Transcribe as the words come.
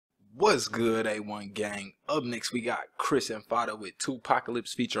What's good, A1 gang? Up next, we got Chris and Fada with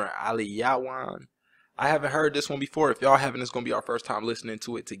 2pacalypse featuring Ali Yawan. I haven't heard this one before. If y'all haven't, it's going to be our first time listening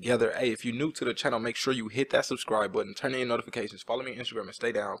to it together. Hey, if you're new to the channel, make sure you hit that subscribe button, turn on notifications, follow me on Instagram, and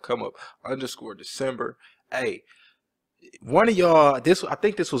stay down. Come up _December. Hey, one of y'all, I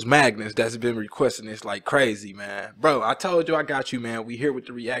think this was Magnus that's been requesting this like crazy, man. Bro, I told you I got you, man. We here with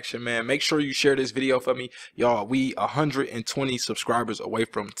the reaction, man. Make sure you share this video for me. Y'all, we 120 subscribers away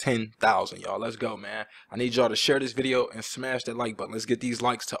from 10,000, y'all. Let's go, man. I need y'all to share this video and smash that like button. Let's get these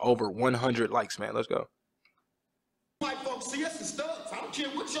likes to over 100 likes, man. Let's go. White folks see us as thugs. I don't care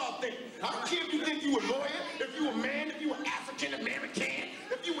what y'all think. I don't care if you think you a lawyer, if you a man, if you an African American,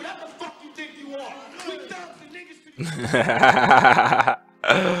 if you whatever the fuck you think you are. We thugs and niggas.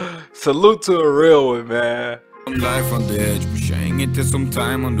 Salute to a real one, man. I'm live on the edge, pushing into some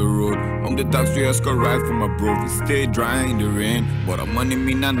time on the road. On the dogs, we ask a ride from abroad. We stay dry in the rain. But I'm money,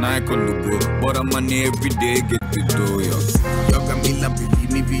 me na night on the go. But I'm money every day, get the dough, yo.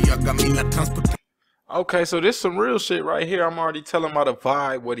 Okay, so this some real shit right here. I'm already telling by the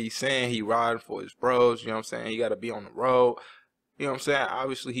vibe what he's saying. He riding for his bros, you know what I'm saying? He got to be on the road. You know what I'm saying?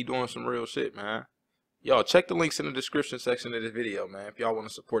 Obviously, he doing some real shit, man. Y'all, check the links in the description section of this video, man. If y'all want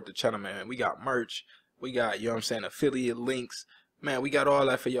to support the channel, man. We got merch. We got, you know what I'm saying, affiliate links. Man, we got all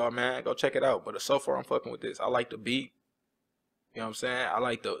that for y'all, man. Go check it out. But so far, I'm fucking with this. I like the beat. You know what I'm saying? I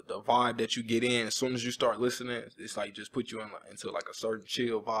like the vibe that you get in. As soon as you start listening, it's like just put you into like a certain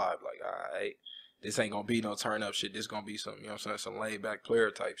chill vibe. Like, all right, this ain't going to be no turn up shit. This going to be some, you know what I'm saying, some laid back player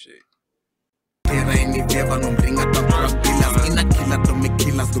type shit.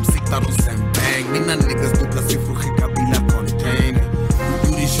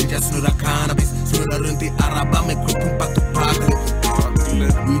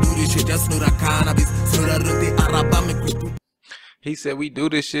 He said we do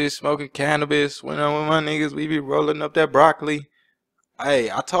this shit smoking cannabis. When I'm with my niggas, we be rolling up that broccoli.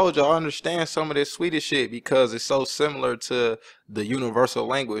 Hey, I told you I understand some of this Swedish shit because it's so similar to the universal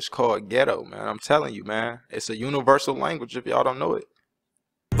language called ghetto, man. I'm telling you, man. It's a universal language if y'all don't know it.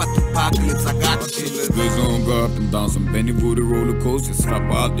 Apocalypse, I got shit. Let's go up and down some Benny Booty roller coasters. Slap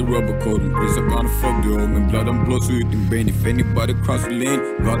out the rubber coat and please I'm gonna fuck the home and blood and blood so you think Benny. If anybody cross the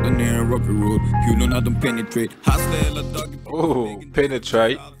lane, got the near rocky road. You know not to penetrate. Oh,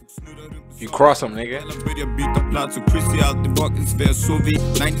 penetrate. You cross them, nigga.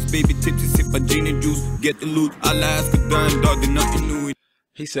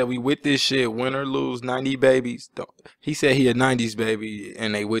 He said we with this shit, win or lose. 90 babies. He said he a 90s baby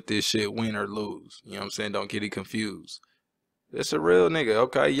and they with this shit, win or lose. You know what I'm saying? Don't get it confused. It's a real nigga,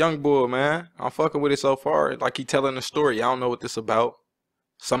 okay? Young bull, man. I'm fucking with it so far. Like he telling a story. I don't know what this about.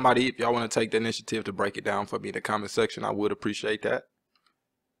 Somebody, if y'all want to take the initiative to break it down for me in the comment section, I would appreciate that.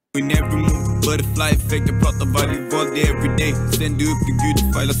 We never move, butterfly effect, the plot of volleyball day every day. Send you up the good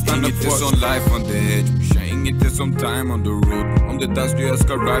file, stand up for on life on the edge. Pushing it some time on the road. On the dust, you ask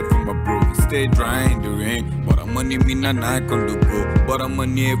a ride from abroad. We stay dry in the rain. But I'm money, me na night on the go. But I'm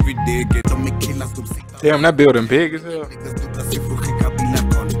money every day, get to me kill us. Damn, that building big as hell.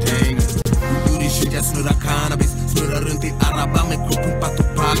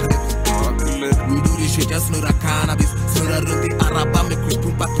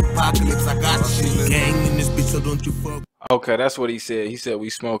 Okay, that's what he said. He said we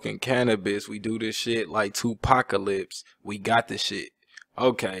smoking cannabis. We do this shit like 2pacalypse. We got this shit.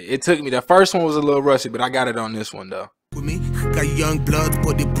 Okay, it took me. The first one was a little rusty, but I got it on this one though. Got young blood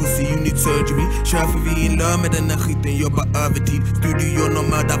på det pussy, you need surgery. Kör för vi är lör med den här skiten, jobbar övertid. Studio och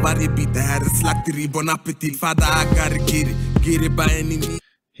mördar varje bit, det här är slakteri. Bon appetit, Fada, I gotta get it by any means.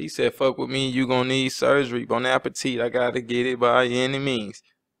 He said fuck with me, you gon' need surgery. Bon appetit, I gotta get it by any means.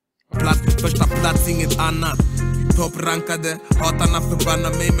 Första plats, inget annat. Topprankade, hatarna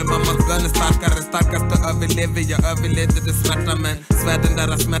förbannar mig. Men mammas bön är starkare, starkaste överlever. Jag överlevde det smärta, men svärden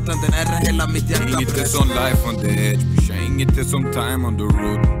där är smärtan, den är hela mitt hjärta. Inget är som life on the edge, pusha inget är som time on the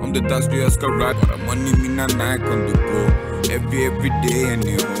road. Om det dust du jag ska ride, bara money mina night on the go. Every day and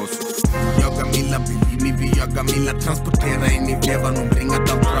your host. Jaga milla Bellini, vi jagar milla. Transportera in i vevan, de bringar av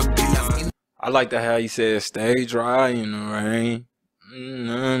drugdealers. I like that how he said stay dry in the rain.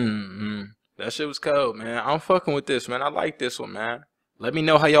 That shit was cold, man. I'm fucking with this, man. I like this one, man. Let me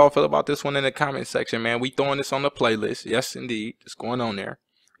know how y'all feel about this one in the comment section, man. We throwing this on the playlist. Yes, indeed. It's going on there.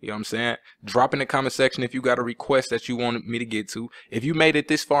 You know what I'm saying? Drop in the comment section if you got a request that you want me to get to. If you made it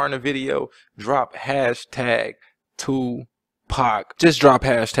this far in the video, drop hashtag 2pac. Just drop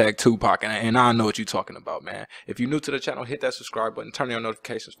hashtag 2pac, and I know what you're talking about, man. If you're new to the channel, hit that subscribe button, turn on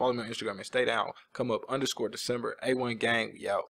notifications, follow me on Instagram, and stay down. Come up _December. A1 gang, we out.